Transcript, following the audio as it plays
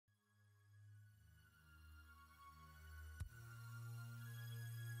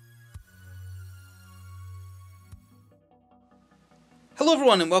Hello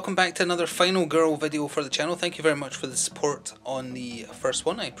everyone and welcome back to another Final Girl video for the channel. Thank you very much for the support on the first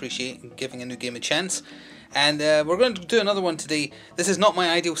one. I appreciate giving a new game a chance. And we're going to do another one today. This is not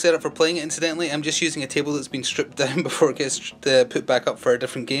my ideal setup for playing it, incidentally. I'm just using a table that's been stripped down before it gets put back up for a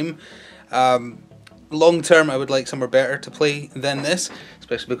different game. Long term I would like somewhere better to play than this,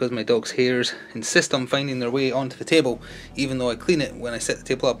 especially because my dog's hairs insist on finding their way onto the table, even though I clean it when I set the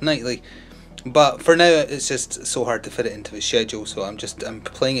table up nightly. But for now it's just so hard to fit it into the schedule, so I'm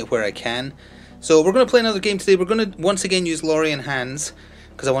playing it where I can. So we're going to play another game today. We're going to once again use Laurie and Hans,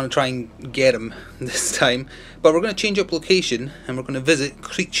 because I want to try and get him this time. But we're going to change up location and we're going to visit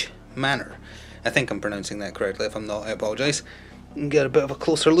Creech Manor. I think I'm pronouncing that correctly. If I'm not, I apologise. Get a bit of a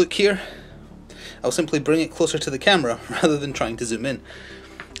closer look here. I'll simply bring it closer to the camera rather than trying to zoom in.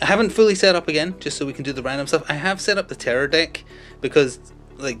 I haven't fully set up again, just so we can do the random stuff. I have set up the terror deck because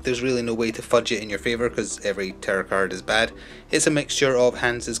there's really no way to fudge it in your favour, because every terror card is bad. It's a mixture of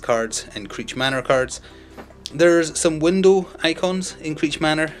Hans's cards and Creech Manor cards. There's some window icons in Creech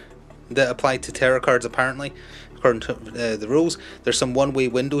Manor that apply to terror cards apparently, according to the rules. There's some one-way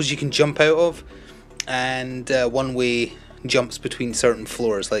windows you can jump out of, and one-way jumps between certain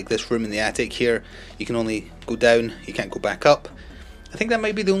floors, like this room in the attic here. You can only go down, you can't go back up. I think that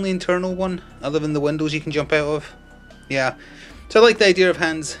might be the only internal one, other than the windows you can jump out of. Yeah. So I like the idea of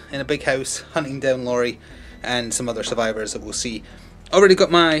Hans in a big house hunting down Laurie and some other survivors that we'll see. Already got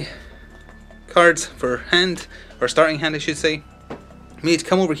my cards for hand, or starting hand I should say. We need to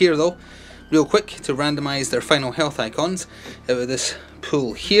come over here though, real quick, to randomise their final health icons out of this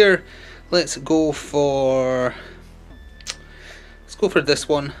pool here. Let's go for this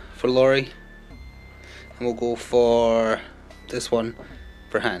one for Laurie, and we'll go for this one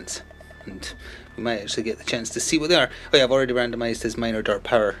for Hans. And we might actually get the chance to see what they are. Oh yeah, I've already randomised his Minor Dark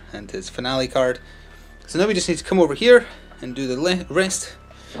Power and his Finale card. So now we just need to come over here and do the rest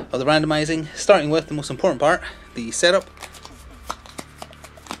of the randomising, starting with the most important part, the setup.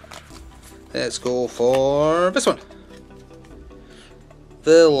 Let's go for this one,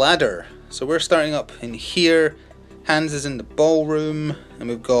 the ladder. So we're starting up in here. Hans is in the ballroom, and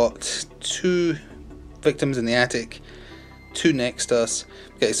we've got 2 victims in the attic, 2 next to us.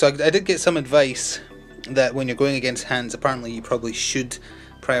 Okay, so I did get some advice that when you're going against Hans, apparently you probably should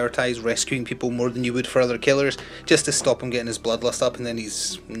prioritise rescuing people more than you would for other killers, just to stop him getting his bloodlust up, and then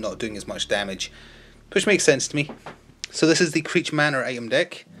he's not doing as much damage, which makes sense to me. So this is the Creech Manor item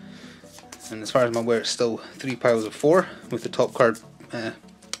deck, and as far as I'm aware it's still 3 piles of 4 with the top card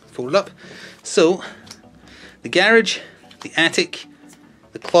folded up. So the garage, the attic,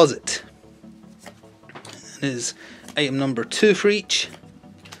 the closet. It is item number 2 for each,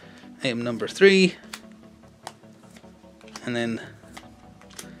 item number 3, and then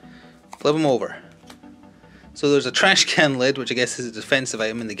flip them over. So there's a trash can lid, which I guess is a defensive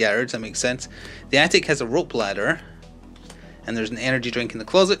item in the garage, that makes sense. The attic has a rope ladder, and there's an energy drink in the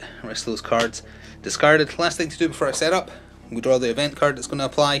closet. The rest of those cards discarded. Last thing to do before I set up, we draw the event card that's going to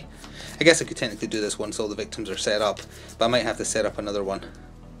apply. I guess I could technically do this once all the victims are set up, but I might have to set up another one.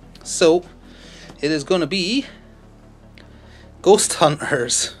 So it is going to be Ghost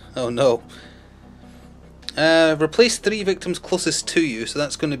Hunters. Oh no. Replace 3 victims closest to you, so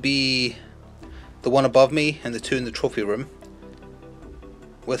that's going to be the one above me and the 2 in the trophy room,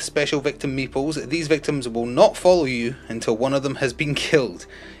 with special victim meeples. These victims will not follow you until one of them has been killed.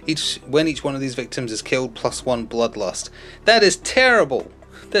 When each one of these victims is killed, +1 bloodlust. That is terrible.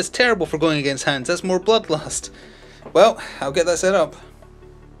 That's terrible for going against Hans. That's more bloodlust. Well, I'll get that set up.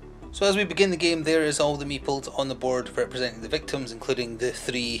 So as we begin the game, there is all the meeples on the board representing the victims, including the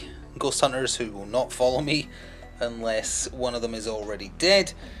 3 ghost hunters who will not follow me unless one of them is already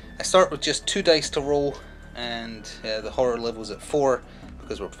dead. I start with just 2 dice to roll, and the horror level is at 4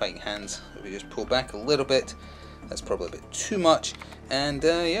 because we're fighting Hans. We just pull back a little bit. That's probably a bit too much. And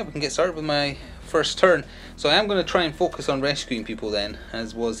yeah, we can get started with my first turn. So I am going to try and focus on rescuing people then,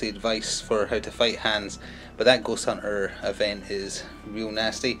 as was the advice for how to fight Hans. But that Ghost Hunter event is real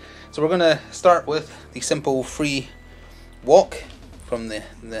nasty. So we're going to start with the simple free walk from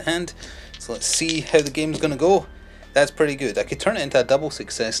the hand. So let's see how the game's going to go. That's pretty good. I could turn it into a double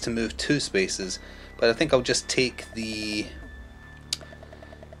success to move 2 spaces, but I think I'll just take the...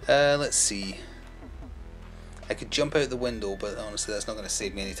 let's see. I could jump out the window, but honestly that's not going to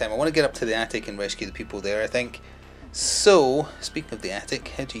save me any time. I want to get up to the attic and rescue the people there, I think. So, speaking of the attic,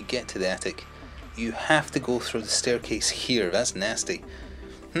 how do you get to the attic? You have to go through the staircase here. That's nasty.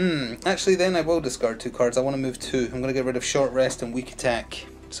 Actually then I will discard 2 cards. I want to move 2. I'm going to get rid of Short Rest and Weak Attack.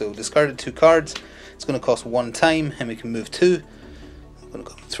 So discarded 2 cards. It's going to cost 1 time, and we can move 2. I'm going to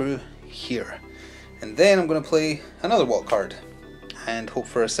go through here. And then I'm going to play another walk card. and hope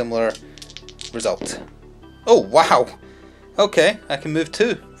for a similar result. Oh wow! Okay, I can move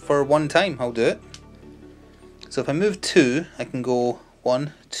 2 for one time. I'll do it. So if I move 2, I can go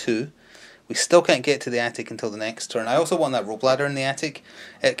 1, 2. We still can't get to the attic until the next turn. I also want that rope ladder in the attic.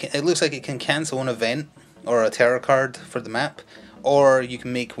 It looks like it can cancel an event or a terror card for the map, or you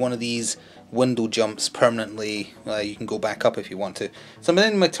can make one of these window jumps permanently. You can go back up if you want to. So I'm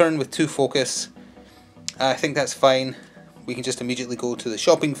ending my turn with 2 focus. I think that's fine. We can just immediately go to the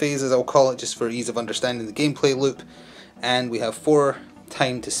shopping phase, as I'll call it, just for ease of understanding the gameplay loop. And we have 4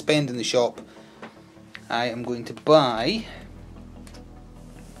 time to spend in the shop. I am going to buy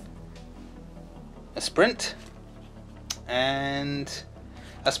a sprint and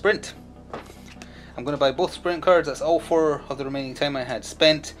a sprint. I'm going to buy both sprint cards. That's all 4 of the remaining time I had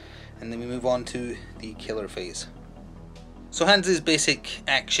spent, and then we move on to the killer phase. So Hans' basic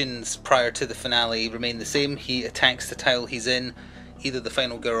actions prior to the finale remain the same. He attacks the tile he's in, either the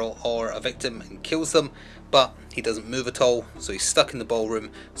final girl or a victim, and kills them, but he doesn't move at all, so he's stuck in the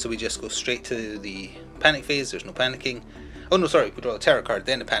ballroom. So we just go straight to the panic phase. There's no panicking. Oh no, sorry, we draw a terror card,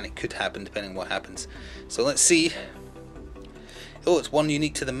 then a panic could happen depending on what happens. So let's see. Oh, it's one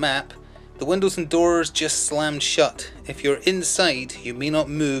unique to the map. The windows and doors just slammed shut. If you're inside, you may not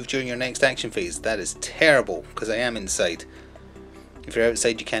move during your next action phase. That is terrible, because I am inside. If you're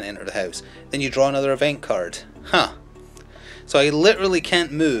outside, you can't enter the house. Then you draw another event card. Huh. So I literally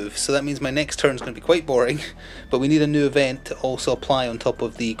can't move, so that means my next turn is going to be quite boring. But we need a new event to also apply on top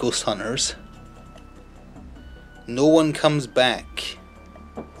of the ghost hunters. No one comes back.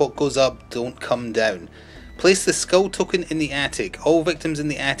 What goes up, don't come down. Place the skull token in the attic. All victims in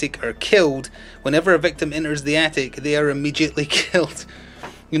the attic are killed. Whenever a victim enters the attic, they are immediately killed.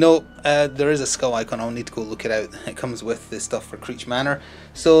 You know, there is a skull icon. I'll need to go look it out. It comes with the stuff for Creech Manor.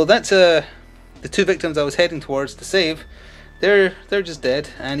 So that's the 2 victims I was heading towards to save. They're just dead,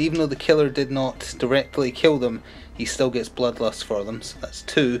 and even though the killer did not directly kill them, he still gets bloodlust for them. So that's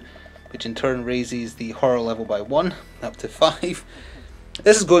 2, which in turn raises the horror level by 1 up to 5.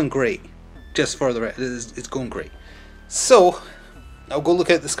 This is going great. Just for the rest, it's going great. So I'll go look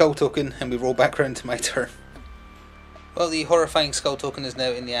at the skull token, and we roll back around to my turn. Well, the horrifying skull token is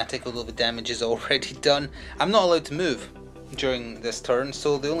now in the attic, although the damage is already done. I'm not allowed to move during this turn,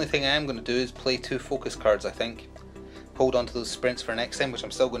 so the only thing I am going to do is play 2 focus cards, I think. Hold on to those sprints for next time, which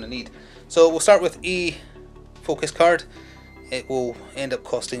I'm still going to need. So we'll start with a focus card. It will end up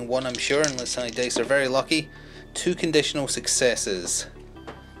costing 1, I'm sure, unless my dice are very lucky. 2 conditional successes.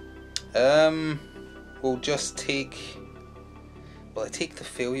 We'll just take... Well, I take the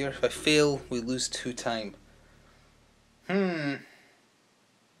failure. If I fail, we lose 2 time.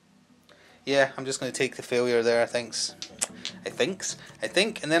 Yeah, I'm just going to take the failure there, I think.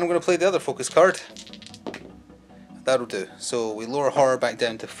 And then I'm going to play the other focus card. That'll do. So we lower horror back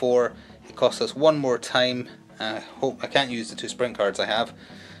down to 4. It costs us 1 more time. I hope I can't use the 2 sprint cards I have.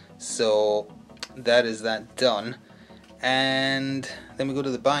 So that is that done. And then we go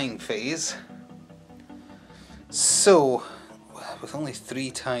to the buying phase. So with only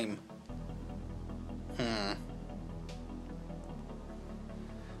 3 time.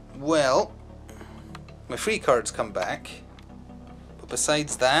 Well, my free cards come back, but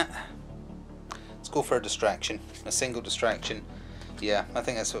besides that, let's go for a distraction, a single distraction. Yeah, I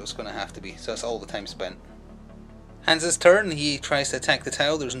think that's what it's going to have to be, so that's all the time spent. Hans' turn. He tries to attack the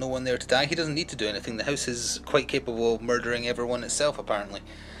tile. There's no one there to die. He doesn't need to do anything. The house is quite capable of murdering everyone itself, apparently.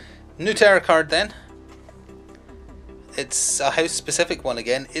 New terror card then. It's a house specific one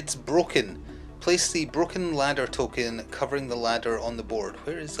again. It's broken. Place the broken ladder token covering the ladder on the board.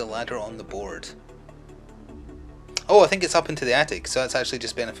 Where is the ladder on the board? Oh, I think it's up into the attic, so that's actually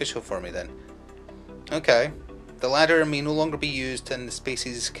just beneficial for me then. Okay. The ladder may no longer be used and the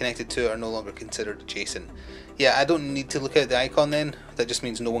spaces connected to it are no longer considered adjacent. Yeah, I don't need to look at the icon then. That just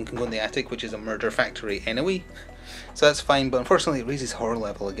means no one can go in the attic, which is a murder factory anyway. So that's fine, but unfortunately it raises horror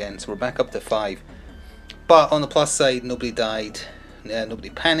level again, so we're back up to 5. But on the plus side, nobody died, nobody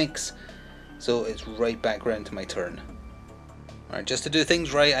panics. So it's right back round to my turn. Alright, just to do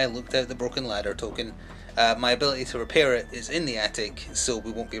things right, I looked at the broken ladder token. My ability to repair it is in the attic, so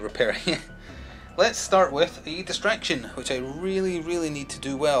we won't be repairing it. Let's start with a distraction, which I really need to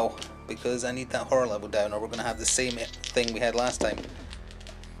do well, because I need that horror level down, or we're going to have the same thing we had last time.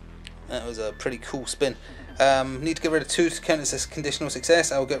 That was a pretty cool spin. Need to get rid of 2 to count as a conditional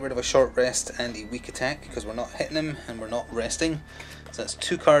success. I'll get rid of a short rest and a weak attack, because we're not hitting him and we're not resting. So that's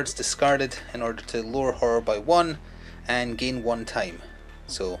 2 cards discarded in order to lower horror by 1 and gain 1 time.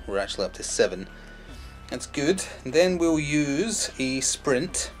 So we're actually up to 7. That's good. And then we'll use a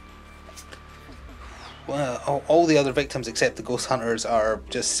sprint. all the other victims except the ghost hunters are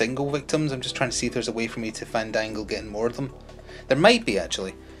just single victims. I'm just trying to see if there's a way for me to fandangle getting more of them. There might be,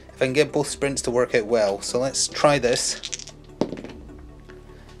 actually, if I can get both sprints to work out well. So let's try this.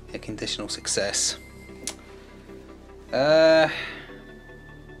 A conditional success. I'll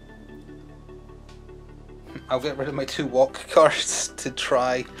get rid of my 2 walk cards to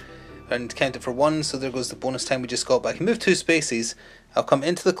try and count it for 1. So there goes the bonus time we just got. But I can move 2 spaces. I'll come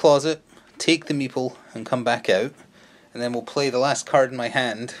into the closet, take the meeple and come back out, and then we'll play the last card in my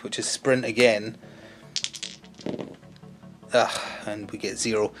hand, which is sprint again. And we get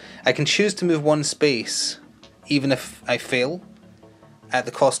 0. I can choose to move 1 space even if I fail at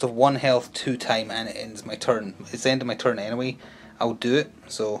the cost of 1 health 2 time, and it ends my turn. It's the end of my turn anyway. I'll do it.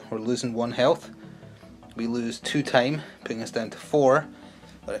 So we're losing 1 health. We lose 2 time, putting us down to 4.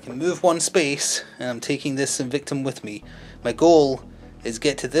 But I can move 1 space, and I'm taking this victim with me. My goal is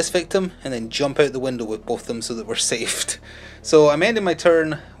get to this victim and then jump out the window with both of them so that we're saved. So I'm ending my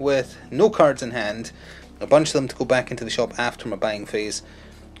turn with no cards in hand, a bunch of them to go back into the shop after my buying phase.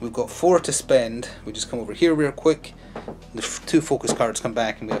 We've got 4 to spend. We just come over here real quick. The 2 focus cards come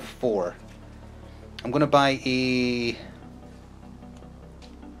back and we have 4. I'm going to buy a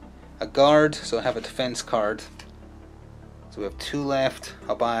guard, so I have a defense card. So we have 2 left.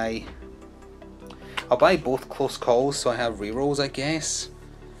 I'll buy both close calls, so I have rerolls, I guess.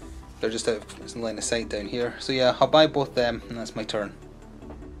 They're just out of line of sight down here. So yeah, I'll buy both them, and that's my turn.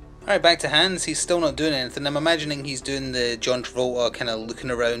 Alright, back to hands. He's still not doing anything. I'm imagining he's doing the John Travolta kind of looking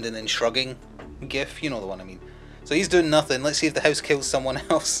around and then shrugging gif. You know the one I mean. So he's doing nothing. Let's see if the house kills someone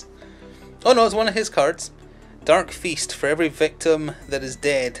else. Oh no, it's one of his cards. Dark Feast. For every victim that is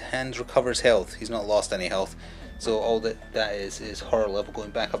dead, Hands recovers health. He's not lost any health. So all that is horror level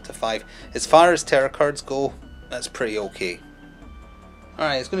going back up to 5. As far as terror cards go, that's pretty okay.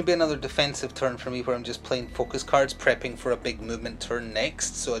 Alright, it's going to be another defensive turn for me where I'm just playing focus cards, prepping for a big movement turn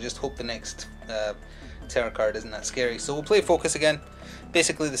next. So I just hope the next terror card isn't that scary. So we'll play focus again.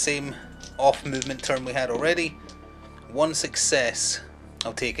 Basically the same off movement turn we had already. 1 success,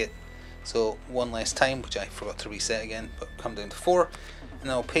 I'll take it. So 1 less time, which I forgot to reset again, but come down to 4. And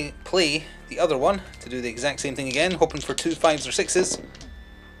I'll play the other one to do the exact same thing again, hoping for 2 5s or 6s.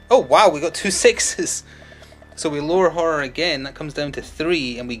 Oh wow, we got 2 6s! So we lower horror again, that comes down to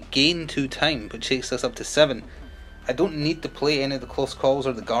 3, and we gain 2 time, which takes us up to 7. I don't need to play any of the close calls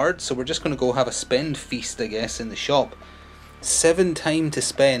or the guards, so we're just going to go have a spend feast, I guess, in the shop. 7 time to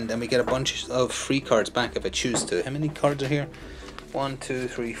spend, and we get a bunch of free cards back if I choose to. How many cards are here? 1, 2,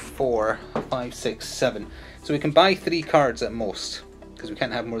 3, 4, 5, 6, 7. So we can buy 3 cards at most, because we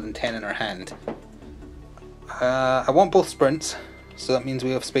can't have more than 10 in our hand. I want both sprints, so that means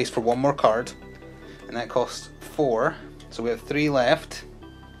we have space for 1 more card, and that costs 4, so we have 3 left,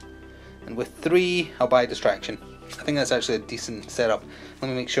 and with 3 I'll buy distraction. I think that's actually a decent setup. Let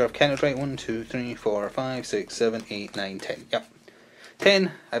me make sure I've counted right. 1, 2, 3, 4, 5, 6, 7, 8, 9, 10. Yep.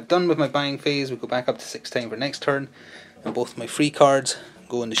 10, I've done with my buying phase. We go back up to 6 time for next turn, and both my free cards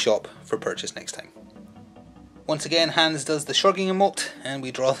go in the shop for purchase next time. Once again, Hans does the shrugging emote, and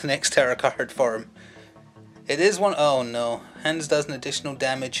we draw the next terror card for him. It is one. Oh no. Hans does an additional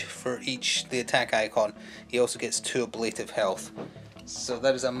damage for each the attack icon. He also gets 2 ablative health. So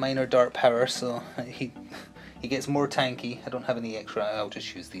that is a minor dart power, so he gets more tanky. I don't have any extra. I'll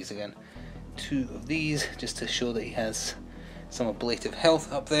just use these again. 2 of these just to show that he has some ablative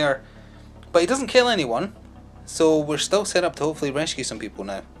health up there. But he doesn't kill anyone, so we're still set up to hopefully rescue some people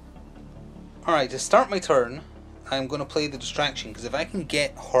now. Alright, to start my turn, I'm going to play the distraction, because if I can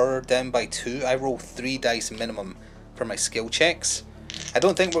get horror down by 2, I roll 3 dice minimum for my skill checks. I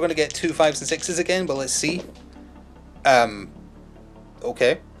don't think we're going to get 2 5s and 6s again, but let's see.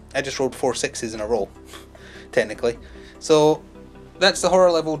 Okay, I just rolled 4 6s in a row, technically. So that's the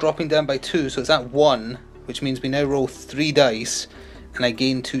horror level dropping down by 2, so it's at 1, which means we now roll 3 dice, and I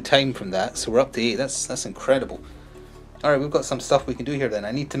gain 2 time from that, so we're up to 8. That's incredible. Alright, we've got some stuff we can do here then.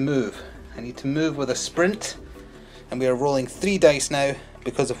 I need to move. I need to move with a sprint. And we are rolling 3 dice now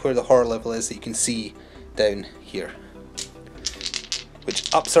because of where the horror level is that you can see down here,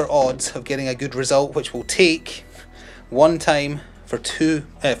 which ups our odds of getting a good result, which will take 1 time for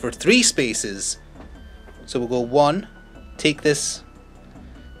 3 spaces. So we'll go 1, take this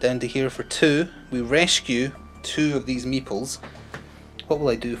down to here for 2, we rescue 2 of these meeples. What will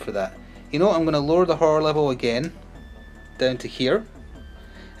I do for that? You know what, I'm going to lower the horror level again down to here.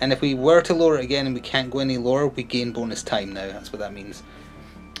 And if we were to lower it again and we can't go any lower, we gain bonus time now. That's what that means.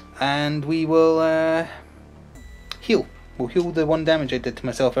 And we will heal. We'll heal the 1 damage I did to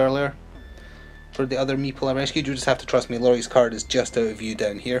myself earlier. For the other meeple I rescued, you just have to trust me, Laurie's card is just out of view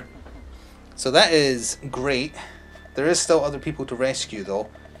down here. So that is great. There is still other people to rescue though,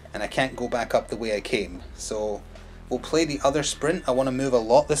 and I can't go back up the way I came. So we'll play the other sprint. I want to move a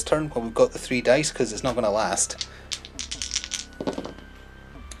lot this turn while we've got the 3 dice because it's not going to last.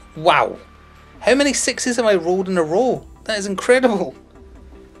 Wow. How many 6s have I rolled in a row? That is incredible.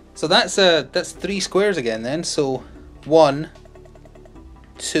 So that's 3 squares again then. So 1,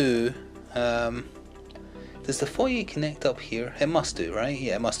 2. Does the foyer connect up here? It must do, right?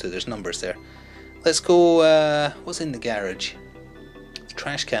 Yeah, it must do. There's numbers there. Let's go. What's in the garage? It's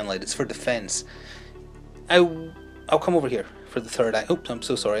trash can light. It's for defense. I'll come over here for the third act. Oops, I'm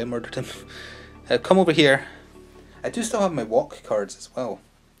so sorry. I murdered him. Come over here. I do still have my walk cards as well.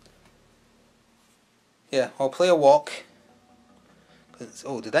 Yeah, I'll play a walk.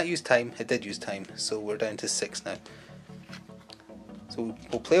 Oh, did that use time? It did use time. So we're down to 6 now. So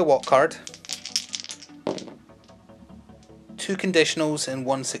we'll play a walk card. 2 conditionals and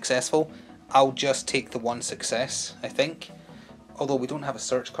 1 successful. I'll just take the 1 success, I think. Although we don't have a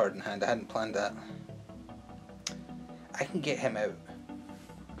search card in hand. I hadn't planned that. I can get him out.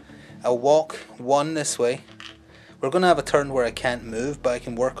 I'll walk 1 this way. We're going to have a turn where I can't move, but I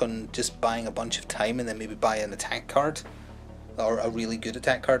can work on just buying a bunch of time and then maybe buy an attack card. Or a really good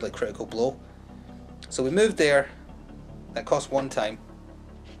attack card like Critical Blow. So we moved there. That costs 1 time.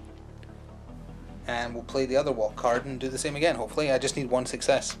 And we'll play the other walk card and do the same again. Hopefully, I just need 1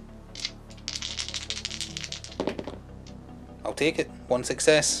 success. I'll take it. 1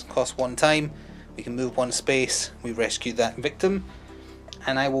 success, costs 1 time. We can move 1 space. We rescue that victim.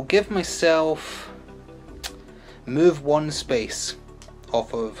 And I will give myself... move 1 space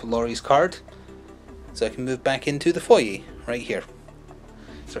off of Laurie's card. So I can move back into the foyer, right here.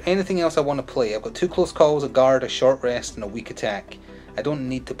 Is there anything else I want to play? I've got 2 close calls, a guard, a short rest, and a weak attack. I don't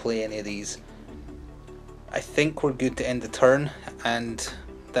need to play any of these. I think we're good to end the turn, and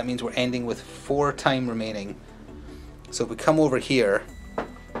that means we're ending with 4 time remaining. So if we come over here,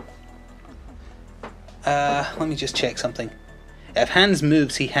 let me just check something. If Hans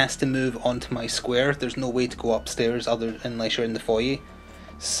moves, he has to move onto my square. There's no way to go upstairs unless you're in the foyer.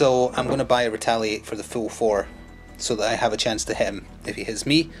 So I'm going to buy a retaliate for the full 4, so that I have a chance to hit him if he hits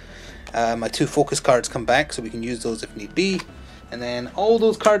me. My 2 focus cards come back, so we can use those if need be. And then all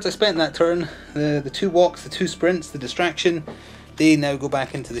those cards I spent in that turn, the 2 walks, the 2 sprints, the distraction, they now go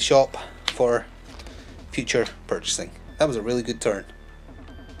back into the shop for future purchasing. That was a really good turn.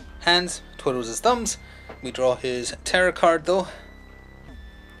 Hans twiddles his thumbs. We draw his terror card though.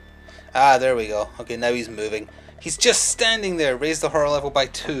 Ah, there we go. Okay, now he's moving. He's just standing there. Raise the horror level by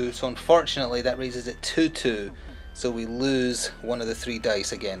 2, so unfortunately that raises it to 2. So we lose 1 of the 3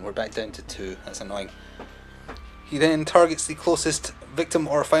 dice again. We're back down to 2. That's annoying. He then targets the closest victim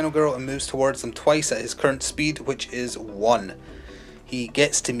or final girl and moves towards them twice at his current speed, which is 1. He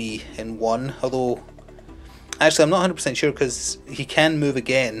gets to me in 1, although actually I'm not 100% sure because he can move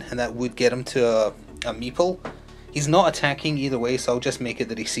again and that would get him to a meeple. He's not attacking either way, so I'll just make it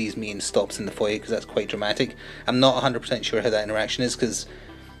that he sees me and stops in the foyer because that's quite dramatic. I'm not 100% sure how that interaction is because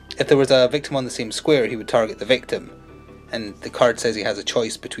if there was a victim on the same square, he would target the victim. And the card says he has a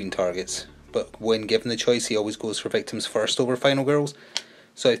choice between targets. But when given the choice, he always goes for victims first over final girls.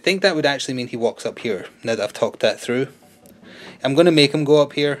 So I think that would actually mean he walks up here, now that I've talked that through. I'm going to make him go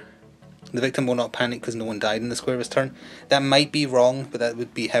up here. The victim will not panic because no one died in the square of his turn. That might be wrong, but that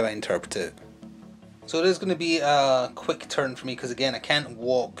would be how I interpret it. So it is going to be a quick turn for me because again I can't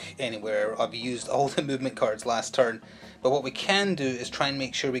walk anywhere. I've used all the movement cards last turn. But what we can do is try and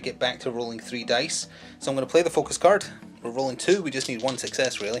make sure we get back to rolling 3 dice. So I'm going to play the focus card. We're rolling 2, we just need 1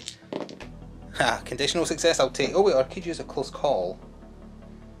 success really. Ha, conditional success I'll take. Oh wait, I could use a close call.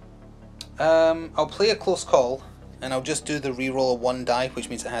 I'll play a close call and I'll just do the reroll of 1 die, which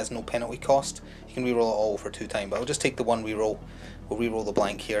means it has no penalty cost. You can reroll it all for 2 times, but I'll just take the 1 reroll. We'll reroll the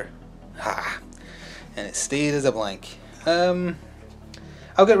blank here. Ha! And it stayed as a blank.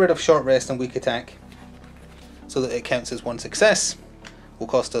 I'll get rid of short rest and weak attack so that it counts as 1 success. Will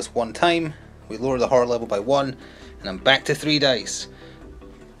cost us 1 time. We lower the horror level by 1 and I'm back to 3 dice.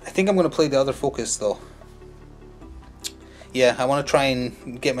 I think I'm going to play the other focus though. Yeah, I want to try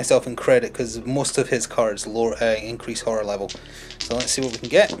and get myself in credit because most of his cards increase horror level. So let's see what we can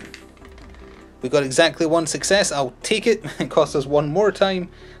get. We got exactly 1 success. I'll take it. It costs us 1 more time.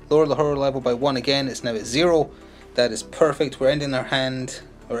 Lower the horror level by 1 again. It's now at 0. That is perfect. We're ending our hand,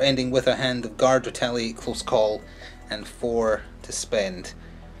 or ending with a hand of guard, retaliate, close call, and 4 to spend.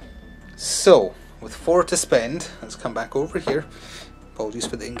 So with 4 to spend, let's come back over here. Apologies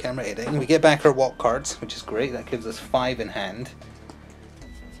for the in-camera editing. We get back our walk cards, which is great. That gives us 5 in hand.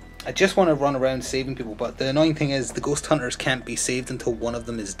 I just want to run around saving people, but the annoying thing is the ghost hunters can't be saved until one of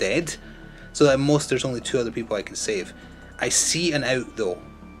them is dead. so that at most there's only 2 other people I can save. I see an out though,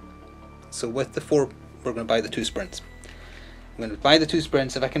 so with the 4 we're going to buy the 2 sprints. I'm going to buy the 2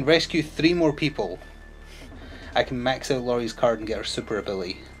 sprints. If I can rescue 3 more people, I can max out Laurie's card and get her super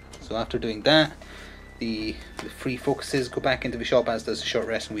ability. So after doing that, the free focuses go back into the shop, as does the short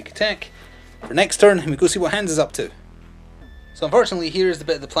rest and weak attack. For next turn, and we go see what Hans is up to. So unfortunately, here's the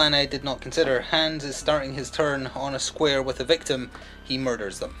bit of the plan I did not consider. Hans is starting his turn on a square with a victim. He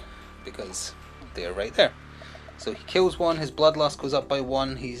murders them because they are right there. So he kills one, his bloodlust goes up by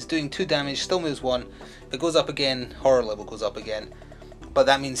 1, he's doing 2 damage, still moves 1. If it goes up again, horror level goes up again. But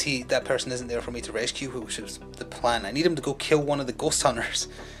that means that person isn't there for me to rescue, which is the plan. I need him to go kill one of the ghost hunters.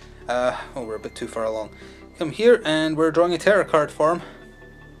 Oh, we're a bit too far along. Come here, and we're drawing a terror card for him.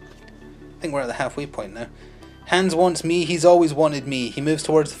 I think we're at the halfway point now. Hans wants me, he's always wanted me. He moves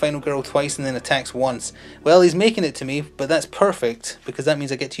towards the final girl twice and then attacks once. Well, he's making it to me, but that's perfect, because that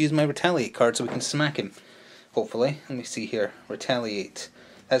means I get to use my retaliate card so we can smack him. Hopefully. Let me see here. Retaliate.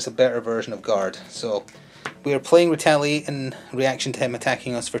 That's a better version of guard. So, we are playing retaliate in reaction to him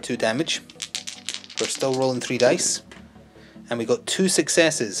attacking us for 2 damage. We're still rolling 3 dice. And we got 2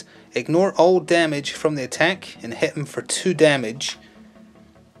 successes. Ignore all damage from the attack and hit him for 2 damage.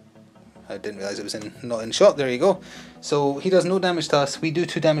 I didn't realise it was not in shot. There you go. So he does no damage to us. We do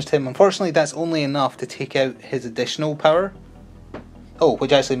 2 damage to him. Unfortunately, that's only enough to take out his additional power. Oh,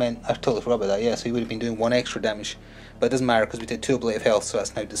 which actually meant, I totally forgot about that. Yeah, so he would have been doing 1 extra damage. But it doesn't matter because we did 2 ablative health, so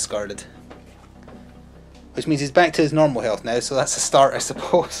that's now discarded. Which means he's back to his normal health now, so that's a start, I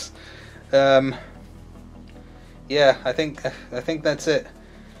suppose. Yeah, I think that's it.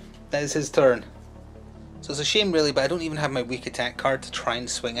 That is his turn. So it's a shame really, but I don't even have my weak attack card to try and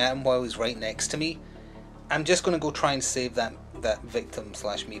swing at him while he's right next to me. I'm just going to go try and save that victim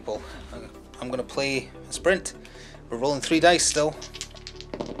slash meeple. I'm going to play a sprint. We're rolling 3 dice still.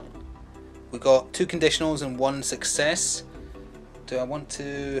 We got 2 conditionals and 1 success. Do I want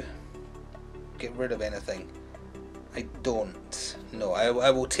to get rid of anything? I don't. No,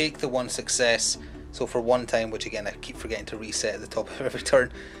 I will take the 1 success. So for 1 time, which again I keep forgetting to reset at the top of every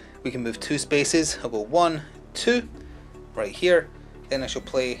turn, we can move 2 spaces. I'll go 1, 2, right here. Then I shall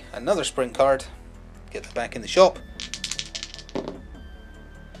play another sprint card. Get that back in the shop.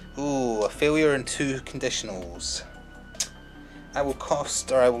 Ooh, a failure and 2 conditionals. I will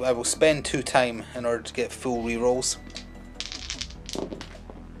cost, or I will spend 2 time in order to get full rerolls.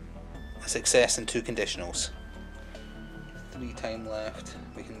 A success and 2 conditionals. 3 time left.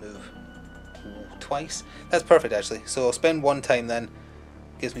 We can move twice. That's perfect actually. So I'll spend 1 time then.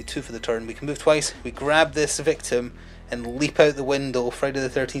 Gives me 2 for the turn. We can move twice. We grab this victim and leap out the window, Friday the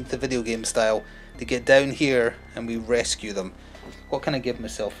 13th, the video game style, to get down here and we rescue them. What can I give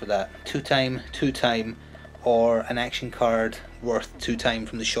myself for that? 2 time, 2 time, or an action card worth 2 time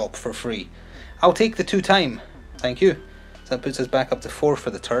from the shop for free. I'll take the 2 time. Thank you. So that puts us back up to 4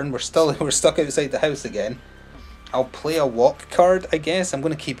 for the turn. We're stuck outside the house again. I'll play a walk card, I guess. I'm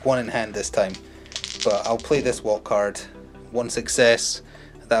going to keep 1 in hand this time. But I'll play this walk card. 1 success.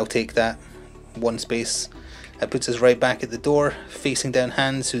 I'll take that. 1 space. That puts us right back at the door, facing down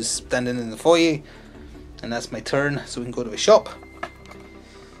Hans, who's standing in the foyer. And that's my turn, so we can go to the shop.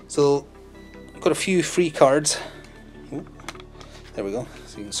 So, I've got a few free cards. Ooh, there we go.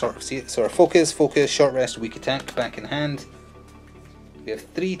 So you can sort of see it. So our focus, short rest, weak attack, back in hand. We have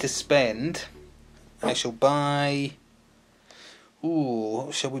 3 to spend. I shall buy... Ooh,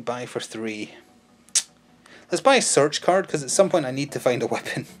 what shall we buy for 3? Let's buy a search card, because at some point I need to find a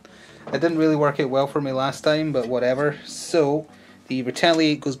weapon. It didn't really work out well for me last time, but whatever. So, the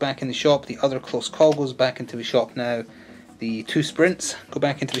retaliate goes back in the shop, the other close call goes back into the shop now. The 2 sprints go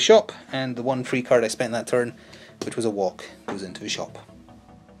back into the shop, and the 1 free card I spent that turn, which was a walk, goes into the shop.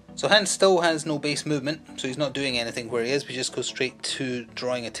 So Hans still has no base movement, so he's not doing anything where he is. We just go straight to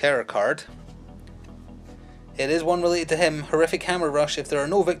drawing a terror card. It is one related to him, Horrific Hammer Rush. If there are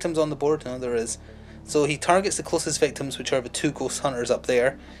no victims on the board, no there is. So he targets the closest victims, which are the 2 ghost hunters up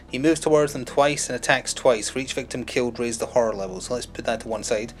there. He moves towards them twice and attacks twice. For each victim killed, raise the horror level. So let's put that to one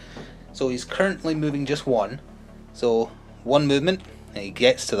side. So he's currently moving just 1. So 1 movement, and he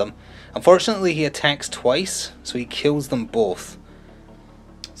gets to them. Unfortunately, he attacks twice, so he kills them both.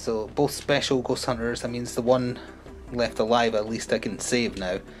 So both special ghost hunters, that means the 1 left alive at least I can save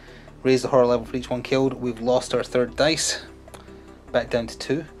now. Raise the horror level for each 1 killed. We've lost our 3rd dice. Back down to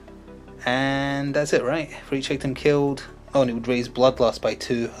 2. And that's it, right? For each victim killed. Oh, and it would raise bloodlust by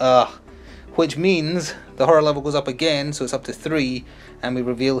 2. Which means the horror level goes up again, so it's up to 3, and we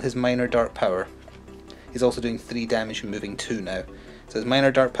reveal his minor dark power. He's also doing 3 damage and moving 2 now. So his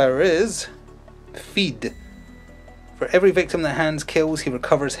minor dark power is... Feed. For every victim that Hans kills, he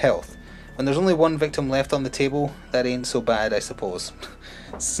recovers health. When there's only one victim left on the table, that ain't so bad, I suppose.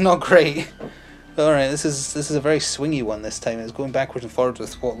 It's not great. Alright, this is a very swingy one this time. It's going backwards and forwards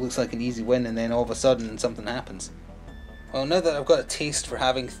with what looks like an easy win, and then all of a sudden something happens. Well, now that I've got a taste for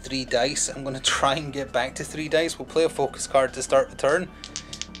having 3 dice, I'm going to try and get back to 3 dice. We'll play a focus card to start the turn.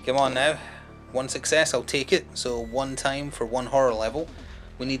 Come on now. 1 success, I'll take it. So 1 time for 1 horror level.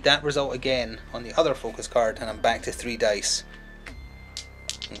 We need that result again on the other focus card, and I'm back to 3 dice.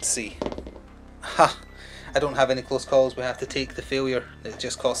 Let's see. Ha! I don't have any close calls. We have to take the failure. It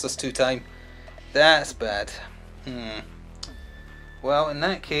just cost us 2 time. That's bad. Well, in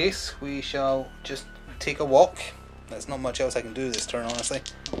that case, we shall just take a walk. There's not much else I can do this turn, honestly.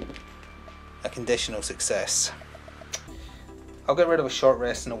 A conditional success. I'll get rid of a short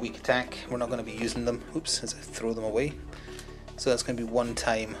rest and a weak attack. We're not going to be using them. Oops, as I throw them away. So that's going to be 1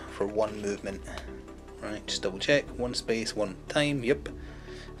 time for 1 movement. Right, just double check. 1 space, 1 time. Yep.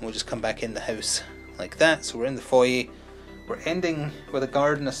 And we'll just come back in the house like that. So we're in the foyer. We're ending with a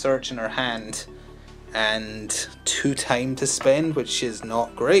guard and a search in our hand. And 2 time to spend, which is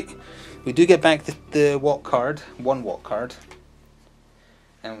not great. We do get back the walk card. 1 walk card.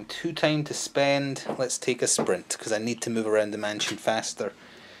 And 2 time to spend. Let's take a sprint, because I need to move around the mansion faster.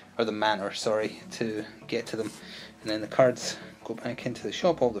 Or the manor, sorry, to get to them. And then the cards go back into the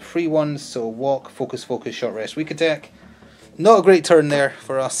shop, all the free ones. So walk, focus, focus, short rest, weak attack. Not a great turn there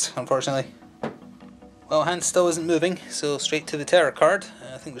for us, unfortunately. Well, hand still isn't moving, so straight to the terror card.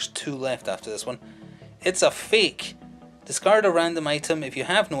 I think there's 2 left after this one. It's a fake. Discard a random item. If you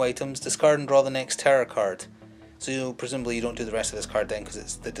have no items, discard and draw the next terror card. So presumably you don't do the rest of this card then,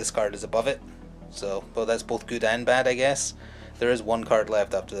 because the discard is above it. So, well, that's both good and bad, I guess. There is 1 card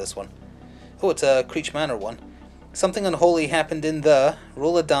left after this one. Oh, it's a Creech Manor one. Something unholy happened in the...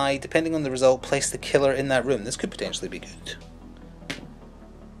 Roll a die. Depending on the result, place the killer in that room. This could potentially be good.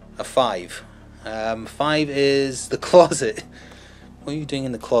 A 5. 5 is the closet. What are you doing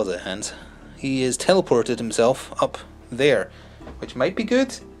in the closet, Hans? He has teleported himself up there, which might be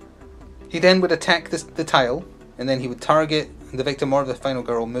good. He then would attack the tile, and then he would target the victim or the final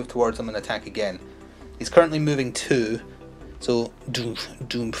girl, move towards him and attack again. He's currently moving 2, so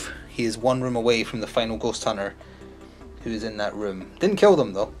doomph. He is 1 room away from the final ghost hunter who is in that room. Didn't kill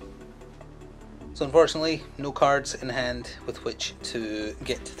them though. So unfortunately, no cards in hand with which to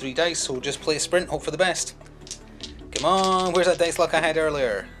get to 3 dice, so we'll just play a sprint, hope for the best. Come on, where's that dice luck I had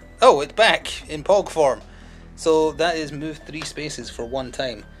earlier? Oh, it's back in Pog form. So that is move 3 spaces for 1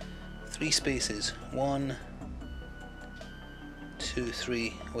 time. 3 spaces. 1, 2,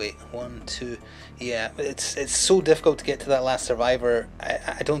 3. Wait, 1, 2. Yeah, it's so difficult to get to that last survivor.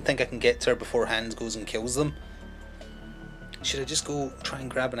 I don't think I can get to her before Hans goes and kills them. Should I just go try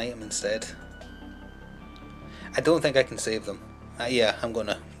and grab an item instead? I don't think I can save them. Yeah, I'm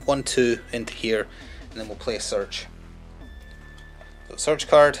gonna 1, 2 into here, and then we'll play a search. So search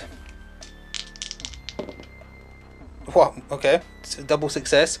card. What? Okay, it's a double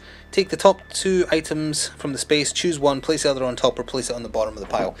success. Take the top 2 items from the space, choose 1, place the other on top, or place it on the bottom of the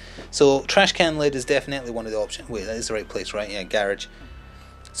pile. So trash can lid is definitely one of the options. Wait, that is the right place, right? Yeah, garage.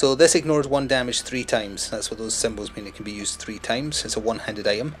 So this ignores 1 damage 3 times. That's what those symbols mean. It can be used 3 times. It's a 1-handed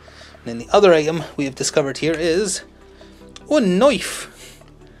item. And then the other item we have discovered here is... oh, a knife!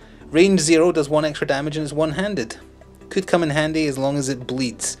 Range 0 does 1 extra damage and is 1-handed. Could come in handy as long as it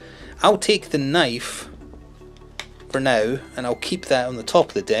bleeds. I'll take the knife for now, and I'll keep that on the top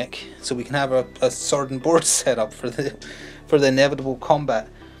of the deck so we can have a sword and board set up for the inevitable combat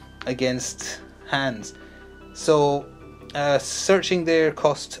against Hans. So searching there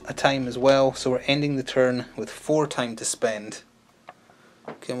cost a time as well, so we're ending the turn with 4 time to spend.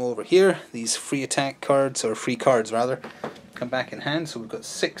 Come over here, these free attack cards, or free cards rather, come back in hand. So we've got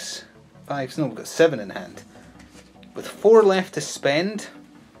 6, 5, no, we've got 7 in hand. With 4 left to spend,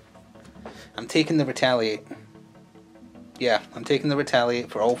 I'm taking the Retaliate. Yeah, I'm taking the Retaliate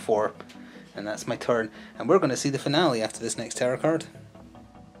for all 4, and that's my turn. And we're going to see the finale after this next terror card.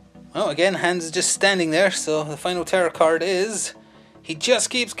 Well, again, Hans is just standing there, so the final terror card is... he just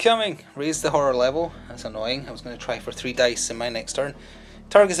keeps coming! Raise the horror level. That's annoying. I was going to try for 3 dice in my next turn.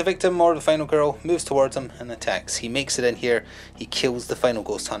 Targets the victim or the final girl, moves towards him, and attacks. He makes it in here. He kills the final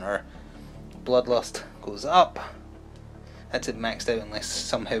ghost hunter. Bloodlust goes up. That's it maxed out unless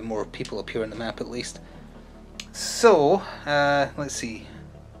somehow more people appear on the map at least. So, let's see.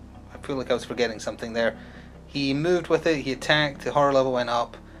 I feel like I was forgetting something there. He moved with it, he attacked, the horror level went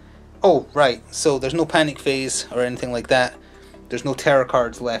up. Oh, right, so there's no panic phase or anything like that. There's no terror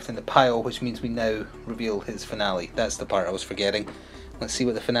cards left in the pile, which means we now reveal his finale. That's the part I was forgetting. Let's see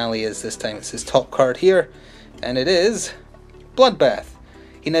what the finale is this time. It's his top card here, and it is Bloodbath.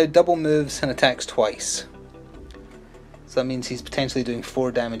 He now double moves and attacks twice. So that means he's potentially doing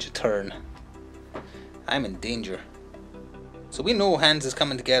 4 damage a turn. I'm in danger. So we know Hans is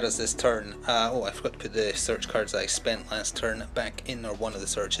coming to get us this turn. Oh, I forgot to put the search cards that I spent last turn back in, or one of the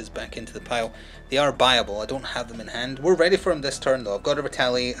searches, back into the pile. They are buyable, I don't have them in hand. We're ready for him this turn though. I've got a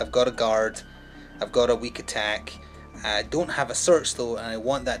retaliate, I've got a guard, I've got a weak attack. I don't have a search though, and I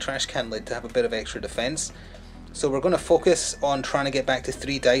want that trash can lid to have a bit of extra defense. So we're going to focus on trying to get back to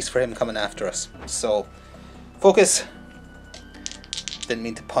 3 dice for him coming after us. So, focus. Didn't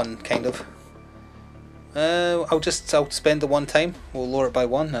mean to pun, kind of. I'll spend the 1 time. We'll lower it by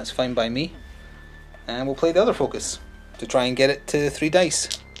 1. That's fine by me. And we'll play the other focus to try and get it to 3 dice.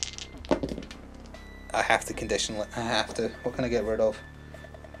 I have to condition it. I have to. What can I get rid of?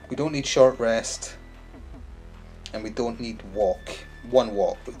 We don't need short rest, and we don't need walk. 1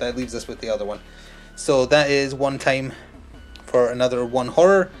 walk. But that leaves us with the other one. So that is 1 time for another 1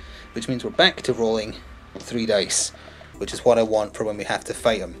 horror, which means we're back to rolling 3 dice, which is what I want for when we have to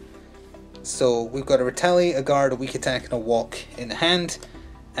fight him. So we've got a retaliate, a guard, a weak attack, and a walk in hand,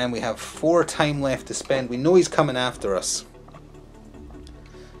 and we have 4 time left to spend. We know he's coming after us.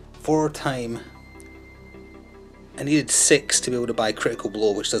 4 time. I needed 6 to be able to buy critical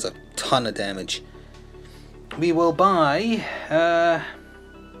blow, which does a ton of damage. We will buy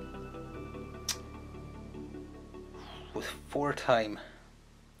with 4 time.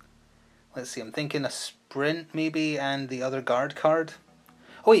 Let's see, I'm thinking a sprint maybe, and the other guard card.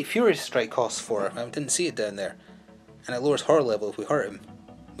 Oh wait, Furious Strike costs 4. I didn't see it down there. And it lowers horror level if we hurt him.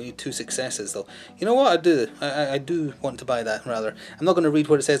 We need 2 successes though. You know what, I do want to buy that rather. I'm not going to read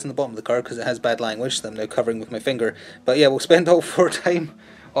what it says on the bottom of the card because it has bad language that I'm now covering with my finger. But yeah, we'll spend all 4 time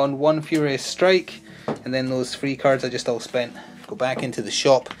on 1 Furious Strike. And then those free cards I just all spent go back into the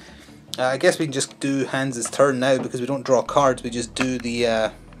shop. I guess we can just do Hans' turn now because we don't draw cards. We just do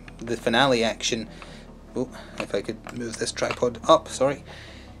the finale action. Oh, if I could move this tripod up, sorry.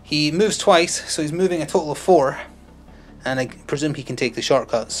 He moves twice, so he's moving a total of 4. And I presume he can take the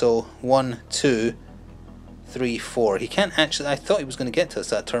shortcut. So 1, 2, 3, 4. He can't actually. I thought he was going to get to us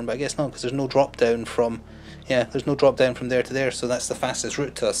that turn, but I guess not because there's no drop down from. Yeah, there's no drop down from there to there, so that's the fastest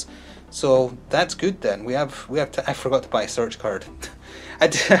route to us. So that's good then. We have to. I forgot to buy a search card.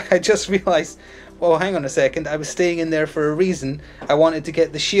 I just realised. Well, hang on a second. I was staying in there for a reason. I wanted to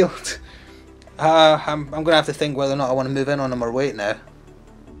get the shield. I'm going to have to think whether or not I want to move in on him or wait now.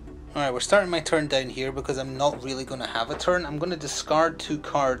 Alright, we're starting my turn down here because I'm not really going to have a turn. I'm going to discard 2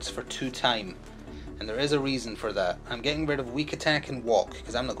 cards for 2 time. And there is a reason for that. I'm getting rid of weak attack and walk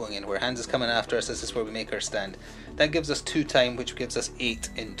because I'm not going anywhere. Hans is coming after us. This is where we make our stand. That gives us 2 time, which gives us 8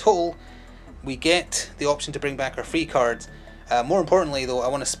 in total. We get the option to bring back our free cards. More importantly though, I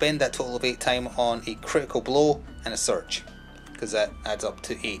want to spend that total of 8 time on a critical blow and a search, because that adds up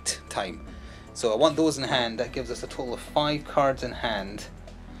to 8 time. So I want those in hand. That gives us a total of 5 cards in hand.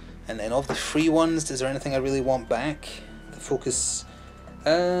 And then of the free ones, is there anything I really want back? The focus.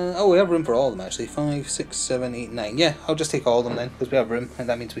 Oh, we have room for all of them actually. 5, 6, 7, 8, 9. Yeah, I'll just take all of them then, because we have room, and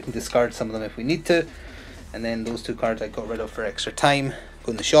that means we can discard some of them if we need to. And then those 2 cards I got rid of for extra time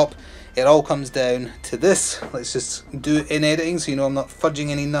go in the shop. It all comes down to this. Let's just do it in editing so you know I'm not fudging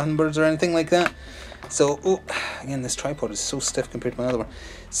any numbers or anything like that. So, oh, again, this tripod is so stiff compared to my other one.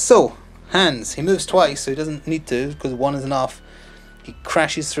 So, Hans, he moves twice, so he doesn't need to, because 1 is enough. He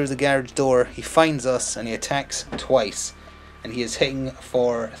crashes through the garage door, he finds us, and he attacks twice. And he is hitting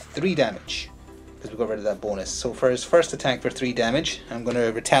for 3 damage, because we got rid of that bonus. So for his first attack for 3 damage, I'm going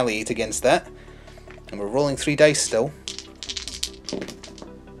to retaliate against that. And we're rolling 3 dice still.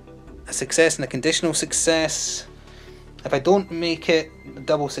 A success and a conditional success. If I don't make it a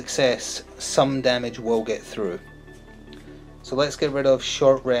double success, some damage will get through. So let's get rid of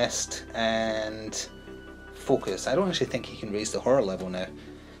short rest and focus. I don't actually think he can raise the horror level now.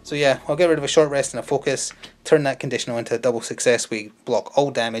 So yeah, I'll get rid of a short rest and a focus, turn that conditional into a double success. We block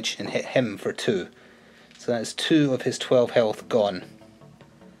all damage and hit him for 2. So that's 2 of his 12 health gone.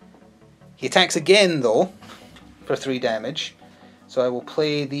 He attacks again though, for 3 damage. So I will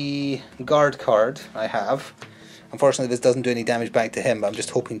play the guard card I have. Unfortunately this doesn't do any damage back to him, but I'm just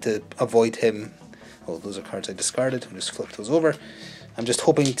hoping to avoid him. Oh, those are cards I discarded. I'll just flip those over. I'm just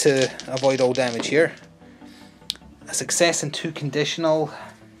hoping to avoid all damage here. A success and 2 conditional.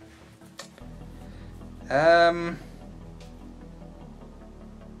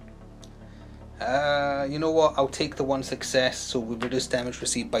 You know what? I'll take the 1 success, so we reduce damage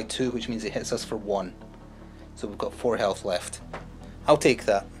received by 2, which means it hits us for 1. So we've got 4 health left. I'll take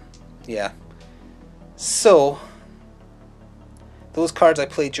that. Yeah. So those cards I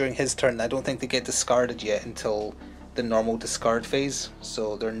played during his turn, I don't think they get discarded yet until the normal discard phase,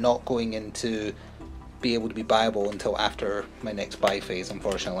 so they're not going into be able to be buyable until after my next buy phase,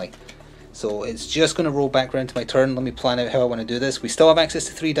 unfortunately. So it's just going to roll back around to my turn. Let me plan out how I want to do this. We still have access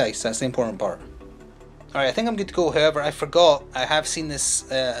to 3 dice, that's the important part. Alright, I think I'm good to go. However, I forgot, I have seen this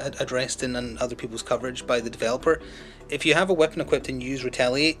addressed in other people's coverage by the developer. If you have a weapon equipped and you use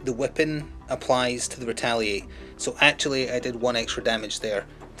Retaliate, the weapon applies to the Retaliate. So actually I did 1 extra damage there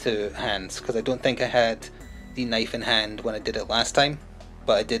to hands, because I don't think I had the knife in hand when I did it last time,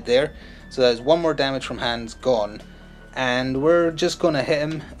 but I did there. So there's 1 more damage from hands gone, and we're just going to hit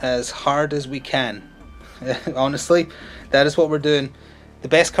him as hard as we can. Honestly, that is what we're doing. The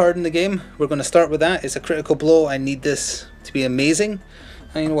best card in the game, we're going to start with that. It's a critical blow. I need this to be amazing.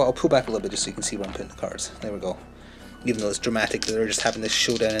 And you know what, I'll pull back a little bit just so you can see where I'm putting the cards. There we go. Even though it's dramatic that they're just having this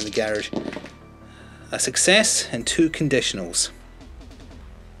showdown in the garage. A success and 2 conditionals.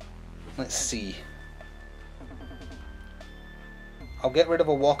 Let's see. I'll get rid of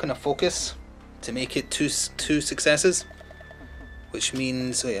a walk and a focus to make it two successes, which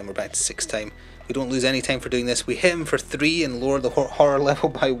means, oh yeah, we're back to 6 time. We don't lose any time for doing this. We hit him for 3 and lower the horror level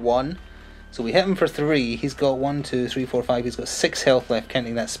by 1. So we hit him for 3. He's got 1, 2, 3, 4, 5. He's got 6 health left,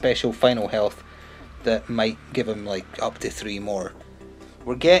 counting that special final health that might give him like up to 3 more.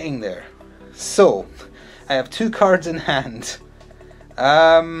 We're getting there. So I have 2 cards in hand.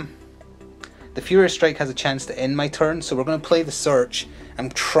 The Furious Strike has a chance to end my turn, so we're going to play the Search. I'm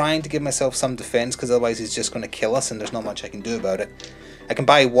trying to give myself some defense, because otherwise he's just going to kill us and there's not much I can do about it. I can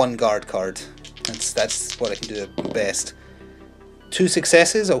buy 1 guard card. That's what I can do at best. 2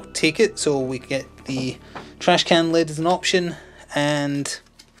 successes, I'll take it, so we get the trash can lid as an option, and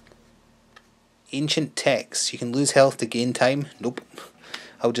Ancient Text. You can lose health to gain time. Nope.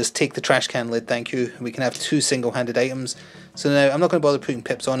 I'll just take the trash can lid, thank you. We can have 2 single-handed items. So now I'm not going to bother putting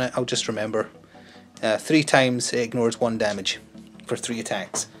pips on it, I'll just remember. 3 times it ignores 1 damage for 3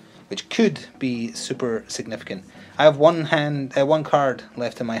 attacks, which could be super significant. I have one card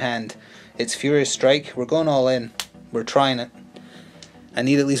left in my hand. It's Furious Strike. We're going all in. We're trying it. I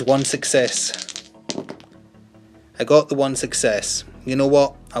need at least 1 success. I got the 1 success. You know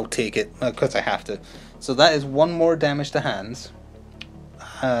what? I'll take it, because I have to. So that is 1 more damage to hands.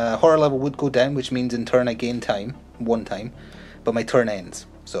 Horror level would go down, which means in turn I gain time, 1 time, but my turn ends,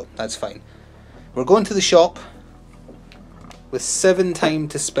 so that's fine. We're going to the shop with 7 time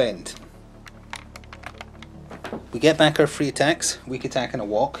to spend. We get back our free attacks, weak attack and a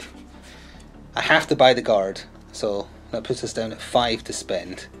walk. I have to buy the guard, so that puts us down at 5 to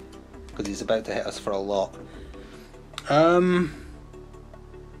spend, because he's about to hit us for a lot.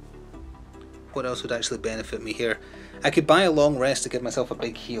 What else would actually benefit me here? I could buy a long rest to give myself a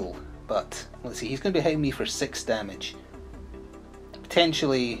big heal, but let's see, he's going to be hitting me for 6 damage.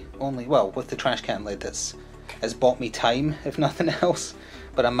 Potentially only, well, with the trash can lid that's has bought me time, if nothing else,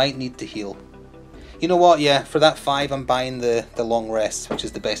 but I might need to heal. You know what, yeah, for that 5 I'm buying the long rest, which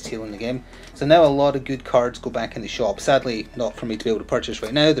is the best heal in the game. So now a lot of good cards go back in the shop. Sadly, not for me to be able to purchase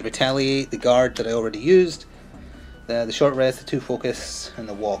right now. The Retaliate, the guard that I already used, the short rest, the 2 focus, and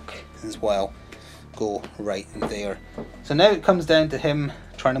the walk as well go right there. So now it comes down to him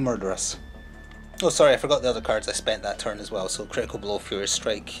trying to murder us. Oh sorry, I forgot the other cards I spent that turn as well. So Critical Blow, Furious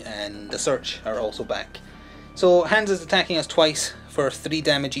Strike, and the Search are also back. So Hands is attacking us twice for 3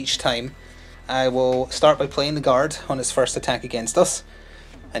 damage each time. I will start by playing the guard on its first attack against us.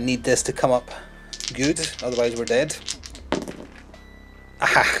 I need this to come up good, otherwise we're dead.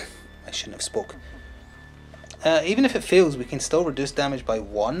 Aha! I shouldn't have spoke. Even if it fails, we can still reduce damage by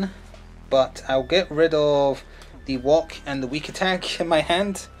 1. But I'll get rid of the walk and the weak attack in my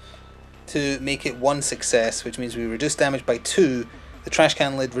hand to make it 1 success, which means we reduce damage by 2. The trash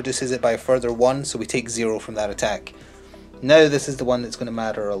can lid reduces it by a further 1, so we take 0 from that attack. Now this is the one that's going to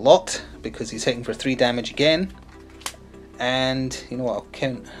matter a lot, because he's hitting for 3 damage again. And you know what, I'll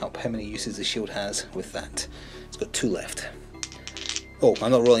count up how many uses the shield has with that. It's got 2 left. Oh,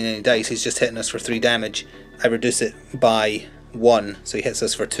 I'm not rolling any dice, he's just hitting us for 3 damage. I reduce it by 1, so he hits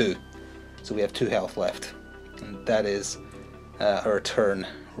us for 2. So we have 2 health left. And that is our turn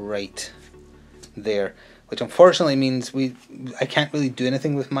right there. Which unfortunately means I can't really do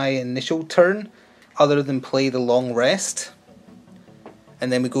anything with my initial turn other than play the long rest.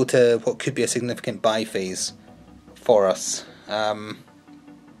 And then we go to what could be a significant buy phase for us.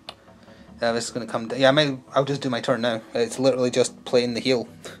 This is going to come down. Yeah, I'll just do my turn now. It's literally just playing the heal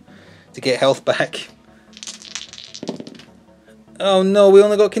to get health back. Oh no, we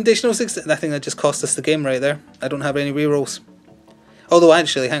only got conditional success. I think that just cost us the game right there. I don't have any rerolls. Although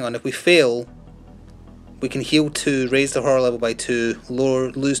actually, hang on, if we fail, We can heal 2, raise the horror level by 2,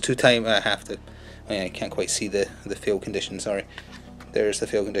 lose 2 time. I have to. Oh yeah, I can't quite see the fail condition, sorry. There's the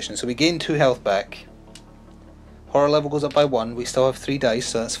fail condition. So we gain 2 health back. Horror level goes up by 1. We still have 3 dice,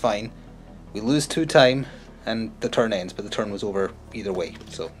 so that's fine. We lose 2 time, and the turn ends, but the turn was over either way,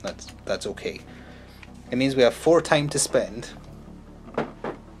 so that's okay. It means we have 4 time to spend.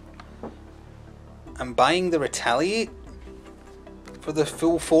 I'm buying the Retaliate for the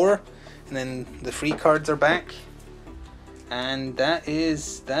full 4, and then the free cards are back, and that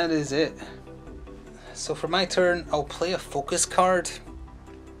is it. So for my turn, I'll play a focus card.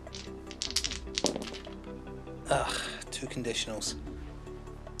 Ugh, 2 conditionals.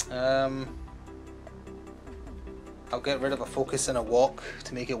 I'll get rid of a focus and a walk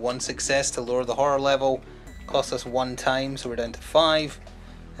to make it 1 success to lower the horror level. Costs us 1 time, so we're down to 5.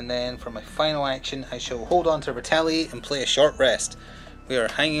 And then for my final action, I shall hold on to Retaliate and play a short rest. We are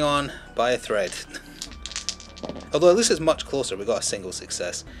hanging on by a thread. Although at least it's much closer, we got a single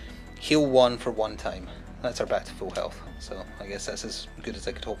success. Heal 1 for 1 time. That's our back to full health. So I guess that's as good as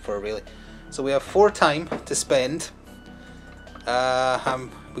I could hope for, really. So we have 4 time to spend.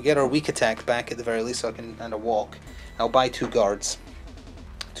 We get our weak attack back at the very least, so I can, and a walk. I'll buy 2 guards.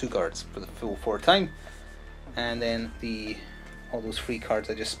 2 guards for the full 4 time. And then all those free cards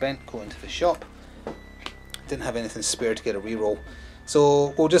I just spent go into the shop. Didn't have anything spare to get a reroll.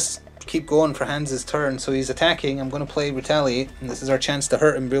 So we'll just keep going for Hans' turn. So he's attacking. I'm going to play Retaliate, and this is our chance to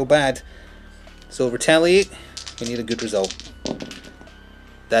hurt him real bad. So Retaliate, we need a good result.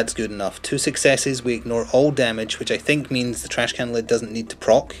 That's good enough. 2 successes, we ignore all damage, which I think means the trash can lid doesn't need to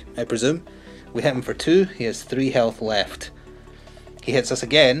proc, I presume. We hit him for 2, he has 3 health left. He hits us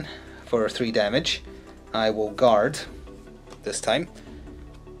again for 3 damage. I will guard this time.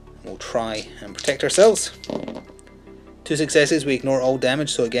 We'll try and protect ourselves. 2 successes, we ignore all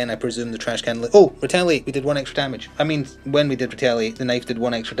damage, so again I presume the trash can lid... Oh, Retaliate, we did 1 extra damage. I mean, when we did Retaliate, the knife did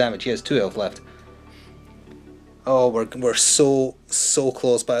 1 extra damage. He has 2 health left. Oh, we're so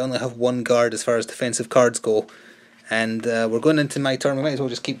close, but I only have 1 guard as far as defensive cards go. And we're going into my turn. We might as well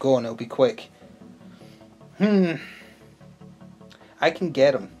just keep going, it'll be quick. I can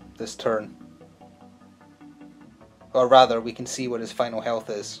get him this turn. Or rather, we can see what his final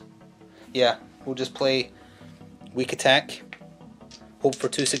health is. Yeah, we'll just play weak attack. Hope for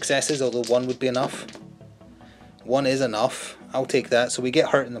 2 successes, although 1 would be enough. 1 is enough. I'll take that. So we get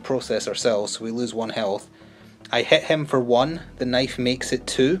hurt in the process ourselves, so we lose 1 health. I hit him for 1, the knife makes it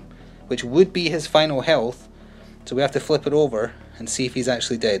 2, which would be his final health, so we have to flip it over and see if he's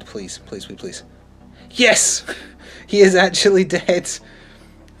actually dead, please, please, please, please. Yes! He is actually dead!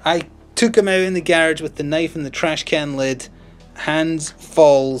 I took him out in the garage with the knife and the trash can lid. Hans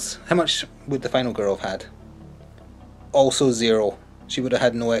falls. How much would the final girl have had? Also 0. She would have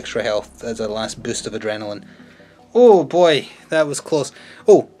had no extra health as a last boost of adrenaline. Oh boy, that was close.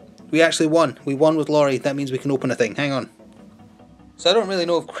 Oh! We actually won. We won with Laurie. That means we can open a thing. Hang on. So I don't really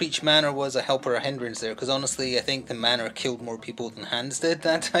know if Creech Manor was a help or a hindrance there, because honestly I think the Manor killed more people than Hans did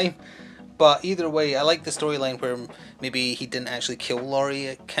that time. But either way, I like the storyline where maybe he didn't actually kill Laurie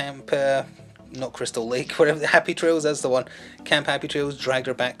at Camp, not Crystal Lake, whatever, Happy Trails, that's the one. Camp Happy Trails, dragged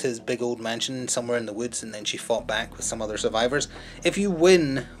her back to his big old mansion somewhere in the woods, and then she fought back with some other survivors. If you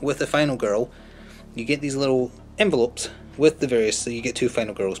win with the final girl, you get these little envelopes with the various, so you get 2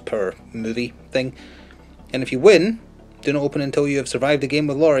 final girls per movie thing. And if you win, do not open until you have survived a game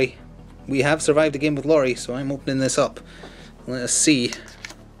with Laurie. We have survived a game with Laurie, so I'm opening this up. Let us see.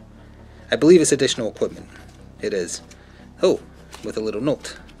 I believe it's additional equipment. It is. Oh, with a little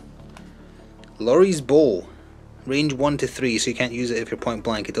note. Laurie's bow. Range 1 to 3, so you can't use it if you're point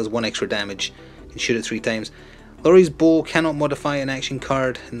blank. It does 1 extra damage. You can shoot it 3 times. Laurie's bow cannot modify an action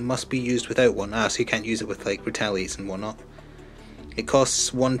card and must be used without one. So you can't use it with like retaliates and whatnot. It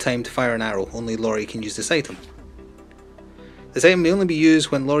costs 1 time to fire an arrow. Only Laurie can use this item. This item may only be used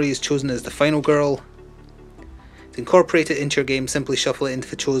when Laurie is chosen as the final girl. To incorporate it into your game, simply shuffle it into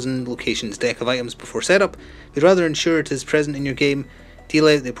the chosen location's deck of items before setup. If you'd rather ensure it is present in your game, deal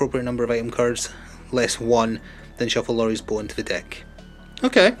out the appropriate number of item cards, less 1, then shuffle Laurie's bow into the deck.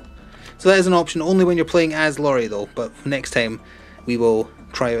 Okay. So that is an option only when you're playing as Laurie though, but next time we will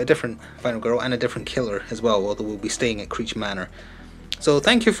try out a different final girl and a different killer as well, although we'll be staying at Creech Manor. So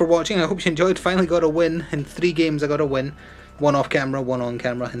thank you for watching, I hope you enjoyed. Finally got a win. In 3 games I got a win. 1 off camera, 1 on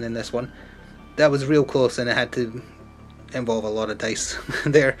camera, and then this one. That was real close and it had to involve a lot of dice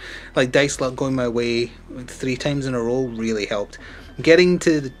there. Like dice luck going my way 3 times in a row really helped. Getting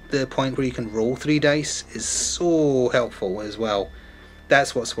to the point where you can roll 3 dice is so helpful as well.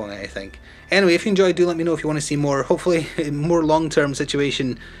 That's what swung it, I think. Anyway, if you enjoyed, do let me know if you want to see more. Hopefully a more long-term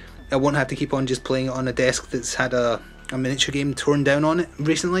situation I won't have to keep on just playing it on a desk that's had a miniature game torn down on it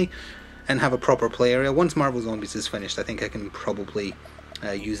recently, and have a proper play area. Once Marvel Zombies is finished, I think I can probably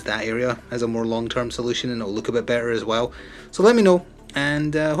use that area as a more long-term solution, and it'll look a bit better as well. So let me know,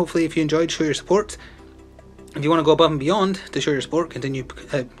 and hopefully if you enjoyed, show your support. If you want to go above and beyond to show your support,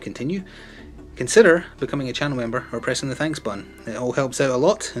 consider becoming a channel member or pressing the thanks button. It all helps out a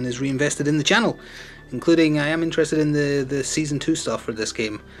lot and is reinvested in the channel, including I am interested in the Season 2 stuff for this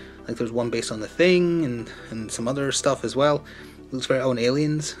game. Like there's one based on The Thing and some other stuff as well. It looks very on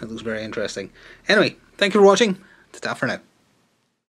Aliens. It looks very interesting. Anyway, thank you for watching. Ta-ta for now.